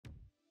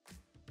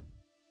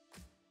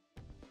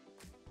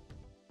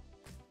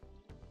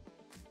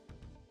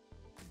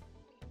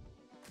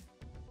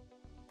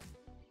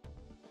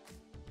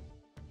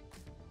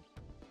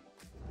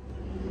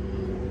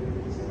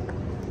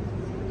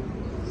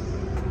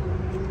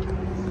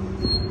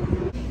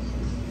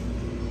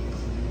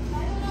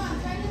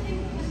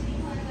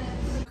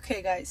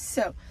Okay guys,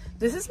 so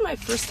this is my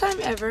first time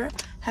ever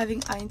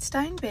having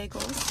Einstein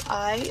bagels.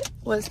 I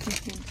was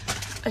thinking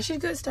I should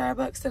go to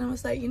Starbucks, and I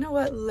was like, you know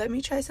what, let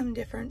me try something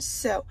different.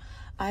 So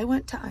I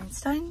went to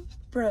Einstein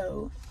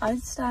Bro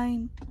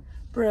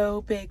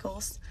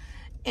Bagels,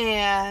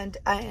 and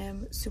I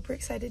am super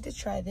excited to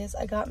try this.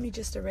 I got me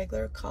just a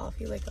regular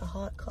coffee, like a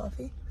hot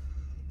coffee.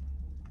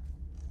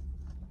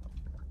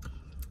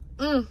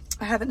 I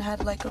haven't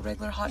had like a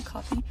regular hot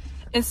coffee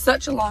in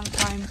such a long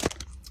time.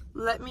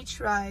 Let me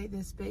try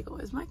this bagel.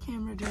 Is my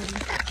camera dirty?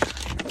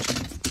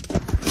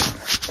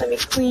 Let me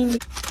clean.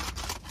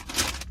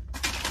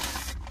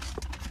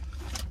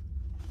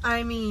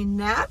 I mean,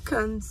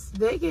 napkins.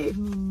 They gave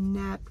me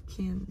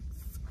napkins.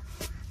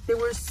 They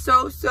were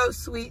so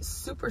sweet,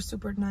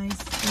 super nice,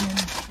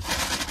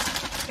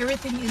 and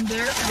everything in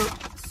there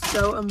looked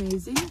so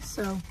amazing.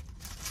 So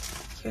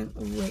can't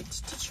wait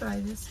to try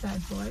this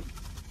bad boy.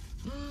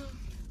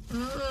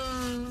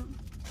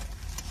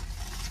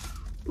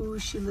 Ooh,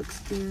 she looks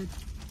good.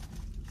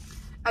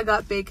 I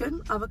got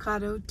bacon,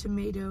 avocado,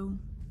 tomato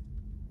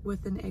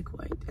with an egg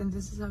white, and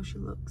this is how she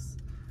looks.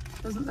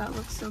 Doesn't that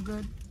look so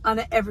good? On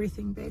an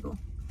everything bagel.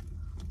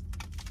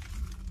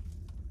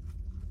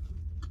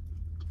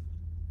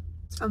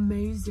 It's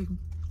amazing.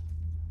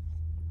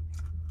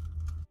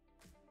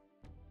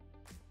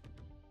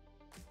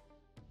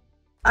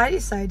 I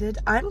decided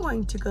I'm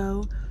going to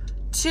go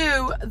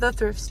to the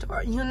thrift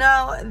store. You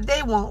know,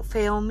 they won't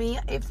fail me.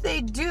 If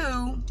they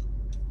do,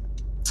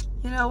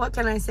 you know, what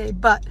can I say?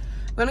 But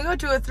I'm gonna go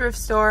to a thrift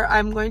store.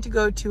 I'm going to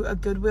go to a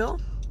Goodwill,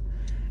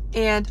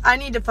 and I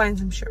need to find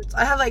some shirts.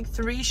 I have like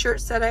 3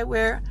 shirts that I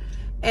wear,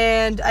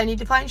 and I need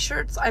to find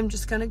shirts. I'm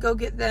just gonna go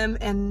get them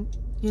and,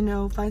 you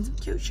know, find some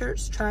cute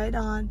shirts, try it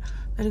on.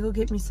 I'm gonna go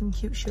get me some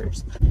cute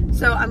shirts.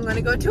 So I'm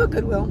gonna go to a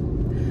Goodwill.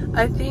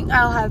 I think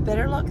I'll have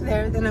better luck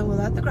there than I will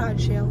at the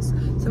garage sales.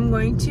 So I'm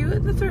going to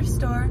the thrift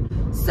store.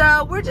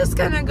 So we're just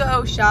gonna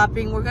go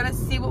shopping. We're gonna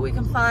see what we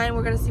can find.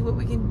 We're gonna see what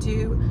we can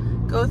do.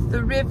 Go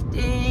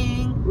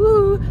thrifting.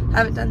 Woo!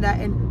 Haven't done that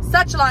in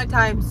such a long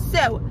time.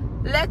 So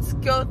let's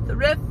go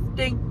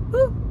thrifting.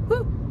 Woo,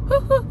 woo, woo,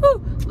 woo,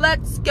 woo.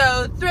 Let's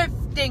go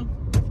thrifting.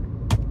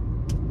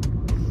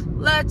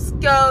 Let's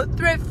go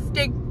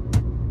thrifting.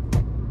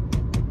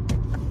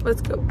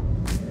 Let's go.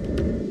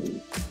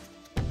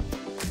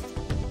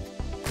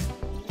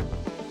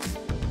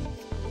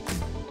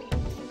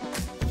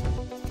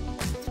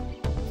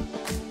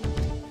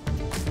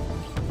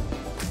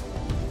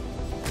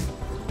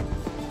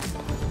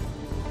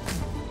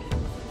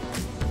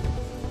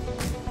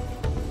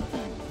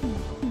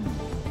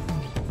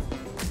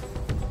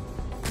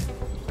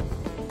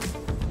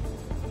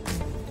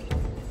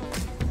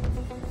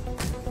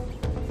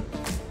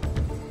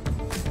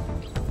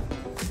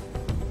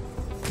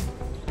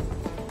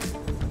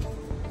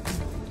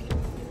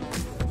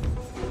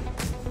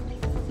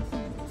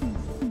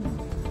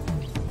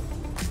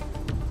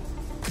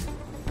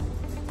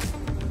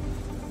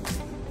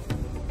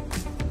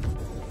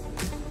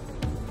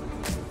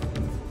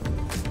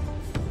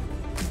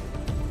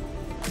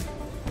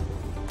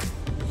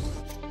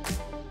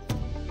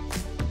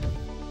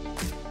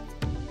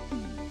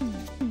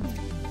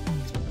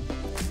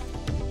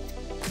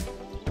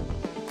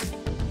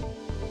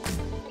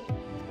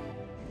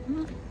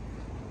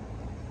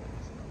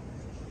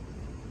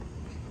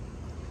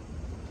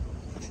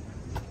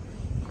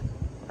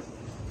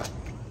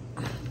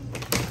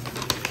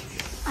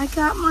 I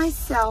got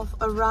myself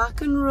a rock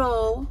and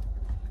roll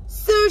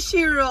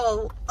sushi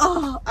roll.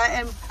 Oh, I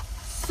am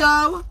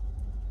so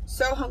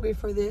hungry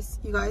for this.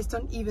 You guys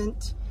don't even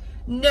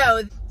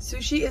know.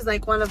 Sushi is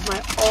like one of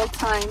my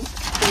all-time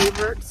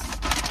favorites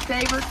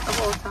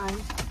of all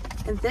time.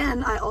 And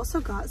then I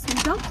also got some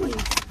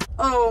dumplings.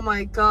 Oh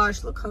my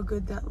gosh, look how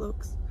good that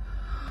looks.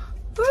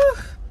 Whew.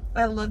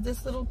 I love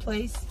this little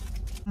place.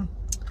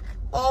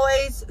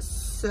 Always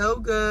so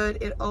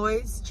good. It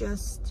always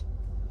just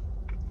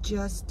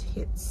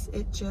hits.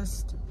 It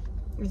just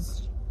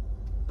is,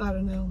 I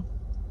don't know.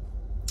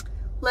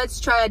 Let's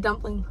try a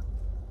dumpling.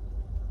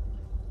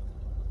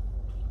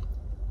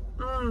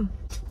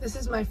 This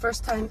is my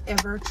first time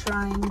ever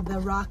trying the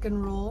rock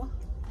and roll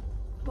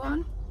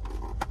one.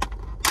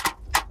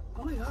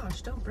 Oh my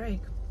gosh, don't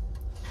break.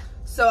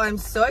 So I'm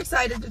so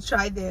excited to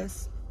try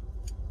this.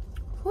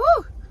 Woo!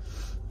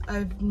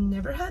 I've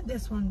never had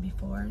this one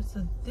before,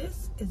 so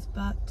this is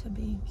about to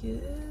be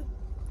good.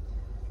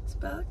 It's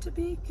about to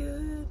be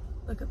good.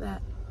 Look at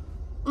that.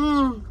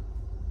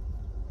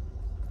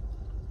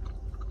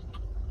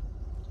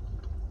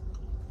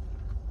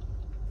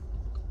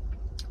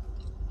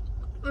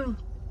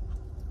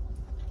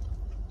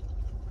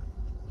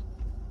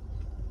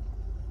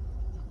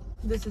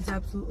 This is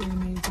absolutely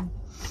amazing.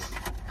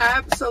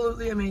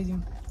 Absolutely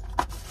amazing.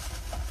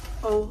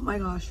 Oh my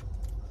gosh.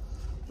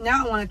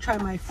 Now I want to try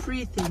my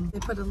free thing. They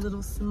put a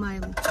little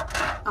smiley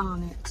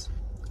on it.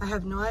 I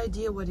have no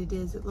idea what it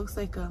is. It looks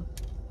like a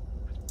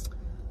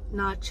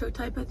nacho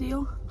type of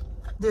deal.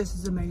 This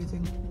is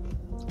amazing.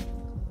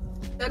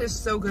 That is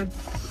so good.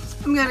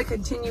 I'm gonna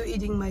continue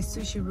eating my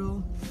sushi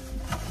roll.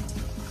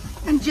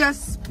 and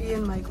just be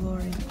in my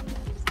glory.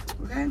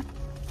 Okay?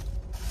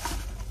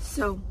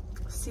 So,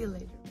 see you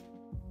later.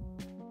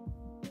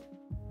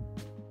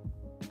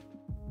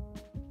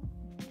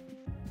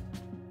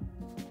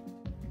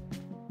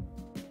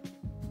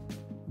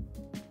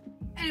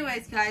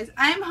 Anyways, guys,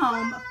 I'm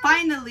home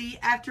finally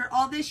after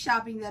all this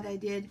shopping that I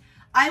did.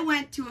 I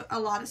went to a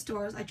lot of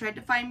stores. I tried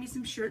to find me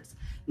some shirts.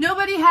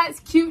 Nobody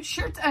has cute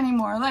shirts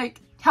anymore. Like,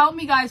 help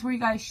me, guys, where you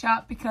guys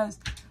shop, because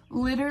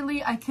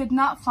literally I could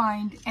not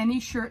find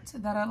any shirts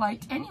that I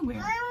liked anywhere.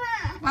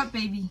 Mama. What,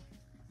 baby?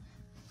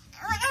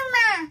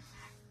 Mama.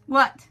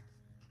 What?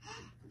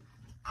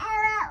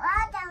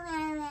 I want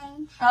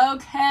watermelon.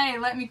 Okay,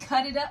 let me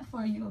cut it up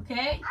for you,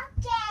 okay?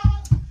 Okay.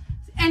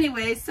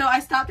 Anyway, so I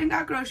stopped and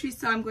got groceries,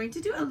 so I'm going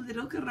to do a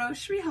little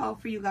grocery haul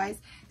for you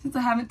guys since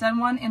I haven't done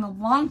one in a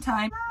long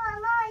time.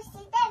 Mama,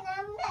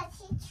 I'm the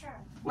teacher.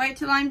 Wait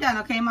till I'm done,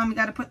 okay? Mommy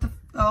got to put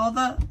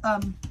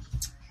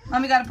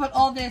Mommy got to put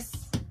all this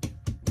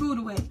food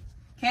away,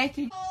 okay?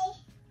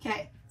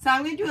 Okay. So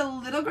I'm going to do a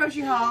little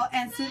grocery haul,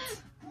 and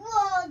since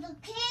whoa, the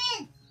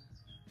kids,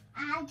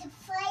 I have to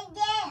play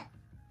them.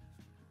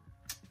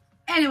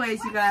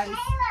 Anyways, you guys.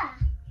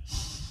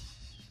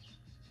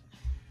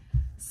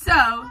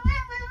 So.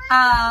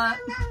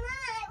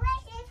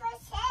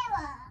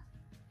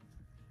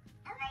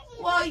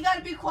 Well, you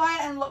gotta be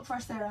quiet and look for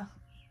Sarah.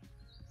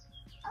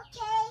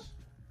 Okay.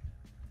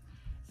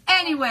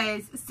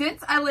 Anyways,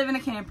 since I live in a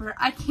camper,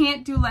 I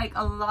can't do like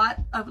a lot.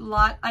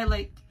 I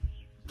like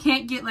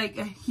can't get like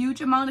a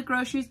huge amount of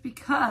groceries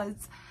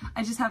because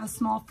I just have a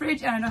small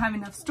fridge and I don't have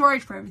enough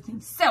storage for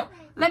everything. So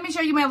let me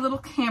show you my little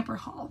camper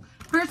haul.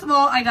 First of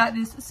all, I got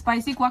this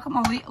spicy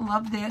guacamole.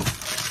 Love this.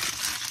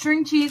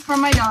 String cheese for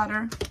my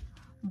daughter.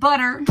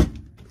 Butter,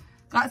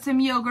 got some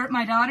yogurt.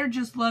 My daughter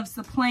just loves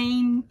the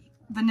plain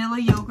vanilla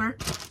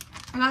yogurt.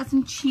 I got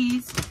some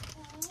cheese.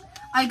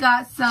 I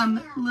got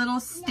some little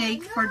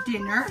steak for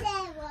dinner.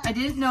 I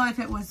didn't know if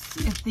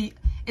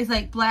it's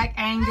like black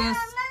Angus.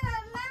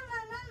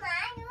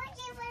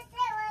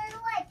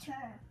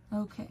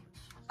 Okay.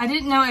 I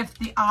didn't know if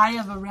the eye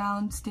of a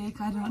round steak.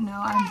 I don't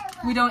know.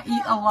 We don't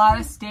eat a lot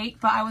of steak,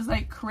 but I was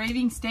like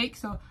craving steak,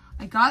 so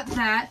I got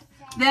that.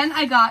 Then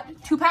I got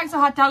 2 packs of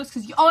hot dogs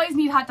because you always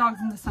need hot dogs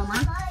in the summer.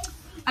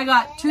 I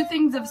got 2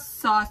 things of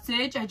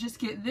sausage. I just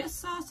get this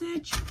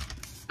sausage.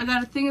 I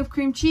got a thing of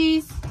cream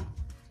cheese,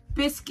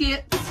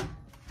 biscuits,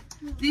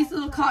 these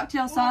little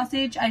cocktail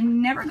sausage. I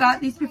never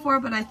got these before,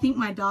 but I think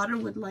my daughter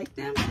would like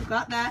them. So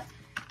got that.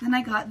 Then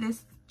I got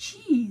this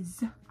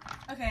cheese.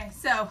 Okay,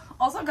 so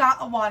also got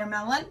a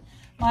watermelon.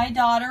 My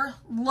daughter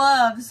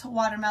loves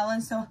watermelon,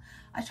 so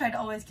I try to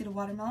always get a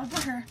watermelon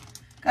for her.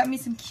 Got me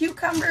some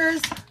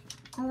cucumbers,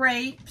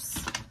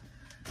 grapes,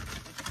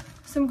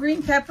 some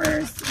green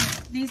peppers,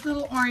 these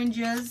little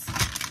oranges.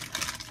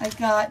 I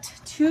got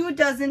 2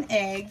 dozen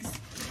eggs,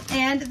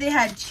 and they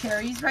had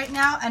cherries right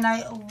now, and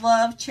I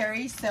love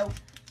cherries, so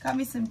got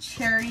me some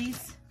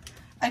cherries.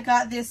 I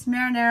got this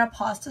marinara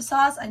pasta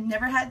sauce. I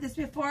never had this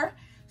before,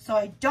 so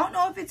I don't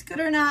know if it's good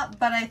or not,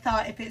 but I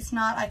thought if it's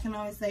not, I can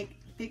always like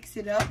fix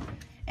it up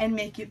and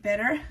make it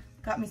better.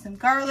 Got me some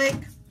garlic.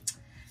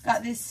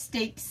 Got this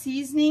steak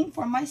seasoning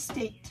for my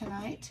steak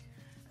tonight.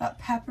 Got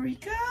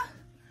paprika,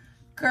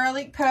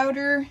 garlic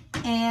powder,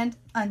 and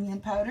onion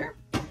powder.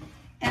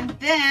 And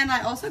then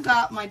I also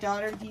got my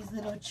daughter these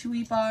little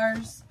chewy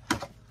bars.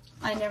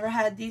 I never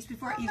had these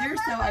before either,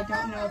 so I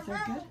don't know if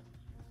they're good.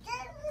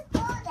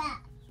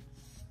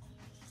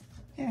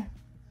 Here.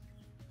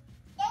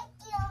 Thank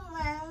you,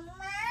 Mama.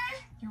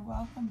 You're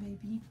welcome,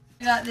 baby.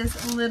 I got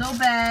this little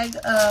bag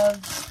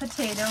of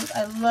potatoes.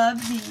 I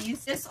love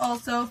these. This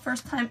also,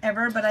 first time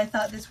ever, but I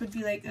thought this would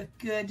be like a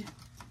good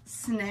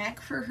snack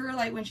for her,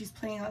 like when she's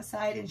playing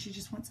outside and she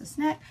just wants a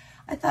snack.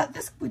 I thought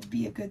this would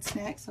be a good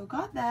snack, so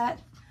got that.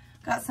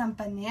 Got some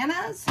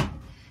bananas,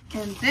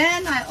 and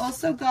then I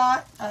also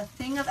got a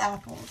thing of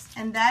apples,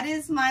 and that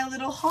is my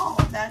little haul.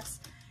 That's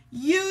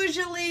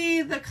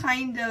usually the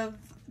kind of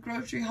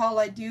grocery haul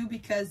I do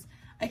because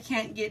I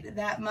can't get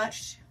that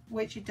much,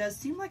 which it does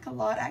seem like a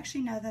lot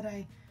actually now that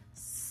I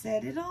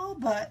said it all,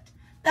 but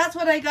that's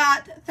what I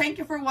got. Thank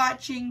you for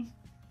watching.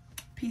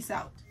 Peace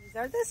out. These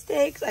are the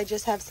steaks. I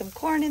just have some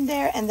corn in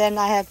there, and then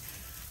I have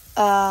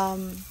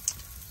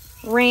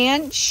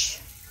ranch,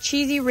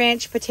 cheesy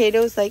ranch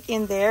potatoes like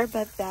in there,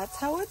 but that's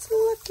how it's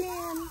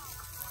looking.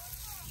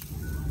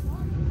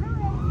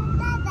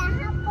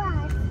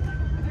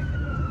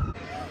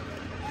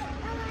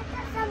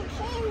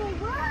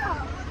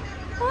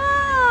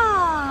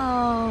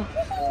 Wow.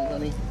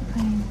 Honey.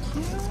 Thank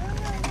you.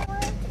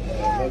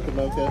 Mocha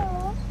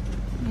mocha.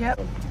 Yep.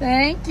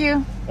 Thank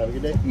you. Have a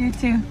good day. You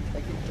too.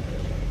 Thank you.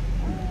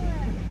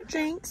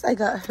 Drinks. I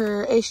got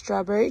her a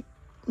strawberry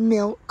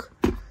milk,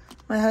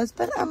 my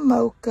husband a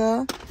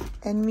mocha,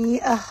 and me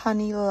a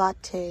honey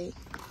latte.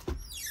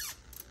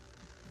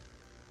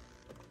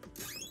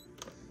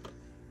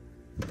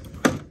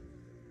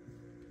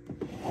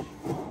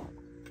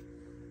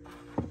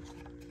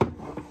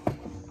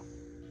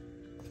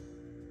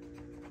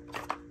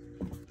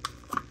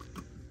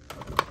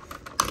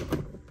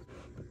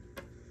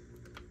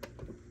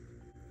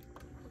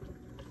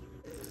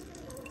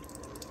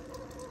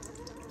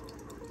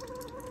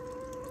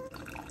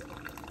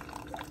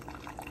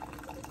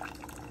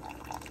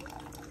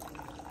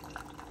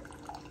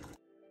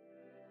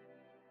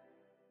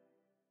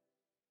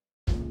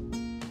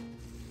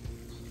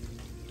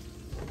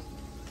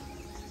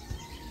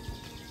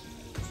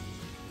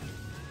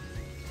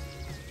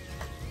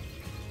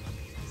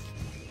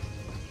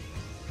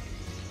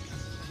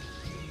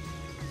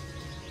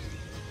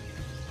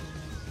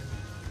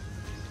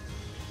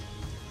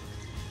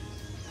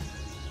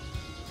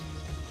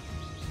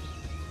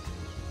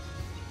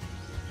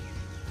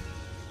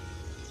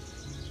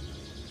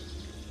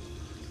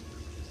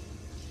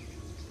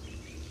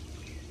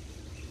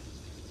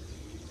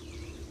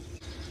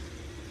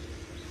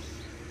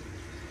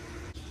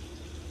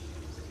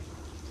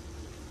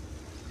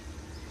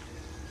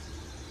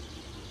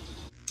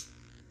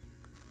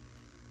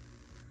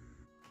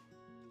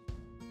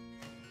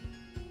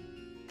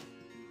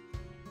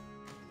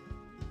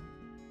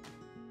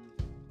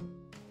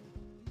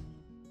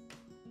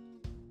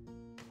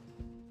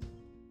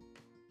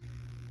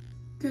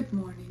 Good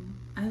morning.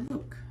 I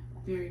look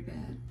very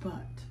bad,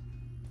 but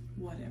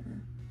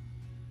whatever.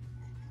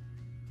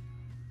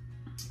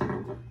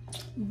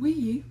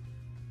 We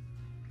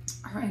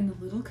are in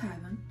a little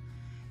cabin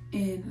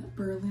in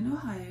Berlin,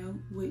 Ohio,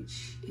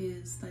 which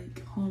is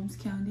like Holmes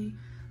County.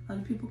 A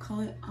lot of people call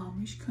it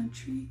Amish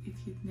country if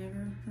you've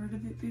never heard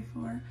of it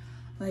before.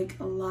 Like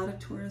a lot of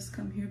tourists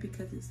come here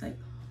because it's like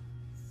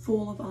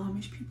full of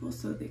Amish people,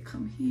 so they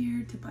come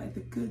here to buy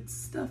the good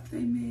stuff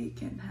they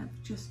make and have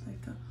just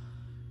like a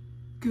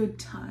good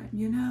time,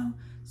 you know?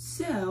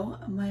 So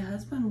my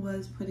husband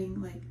was putting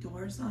like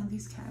doors on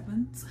these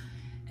cabins,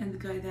 and the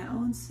guy that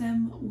owns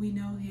them, we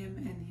know him,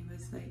 and he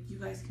was like, you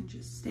guys can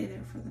just stay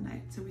there for the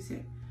night. So we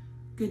said,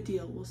 good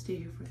deal, we'll stay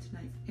here for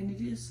tonight. And it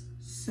is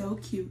so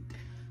cute,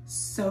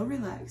 so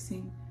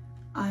relaxing.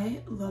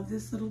 I love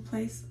this little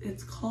place.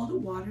 It's called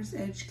Water's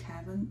Edge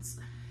Cabins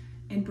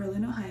in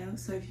Berlin, Ohio.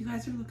 So if you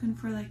guys are looking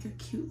for like a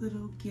cute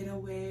little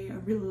getaway, a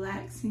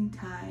relaxing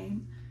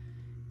time,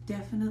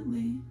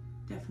 definitely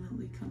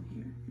come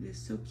here. It is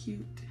so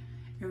cute.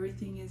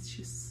 Everything is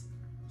just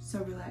so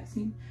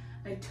relaxing.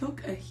 I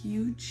took a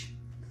huge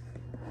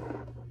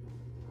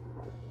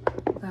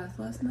bath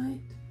last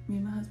night. Me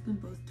and my husband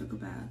both took a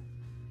bath.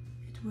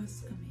 It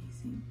was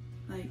amazing.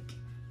 Like,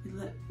 we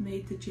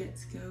made the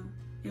jets go.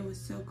 It was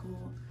so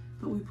cool,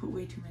 but we put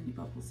way too many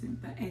bubbles in.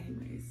 But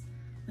anyways,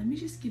 let me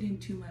just get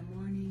into my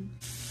morning.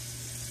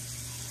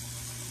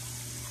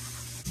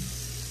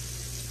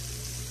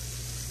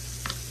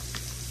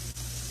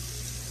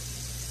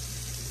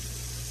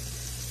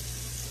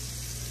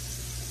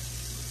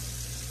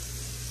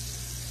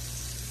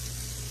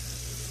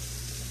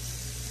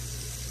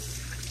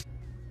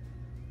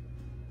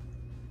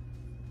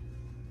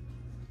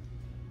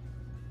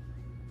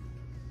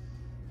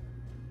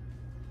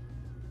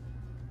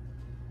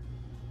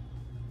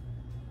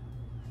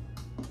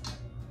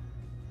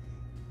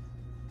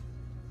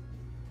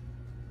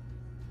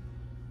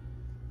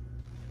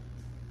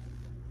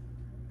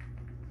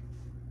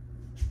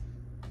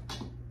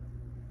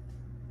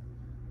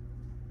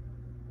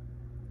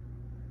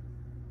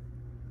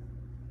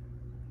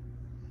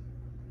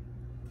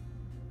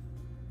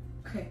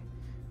 Okay,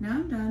 now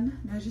I'm done.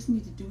 Now I just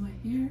need to do my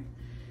hair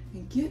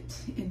and get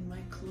in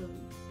my clothes.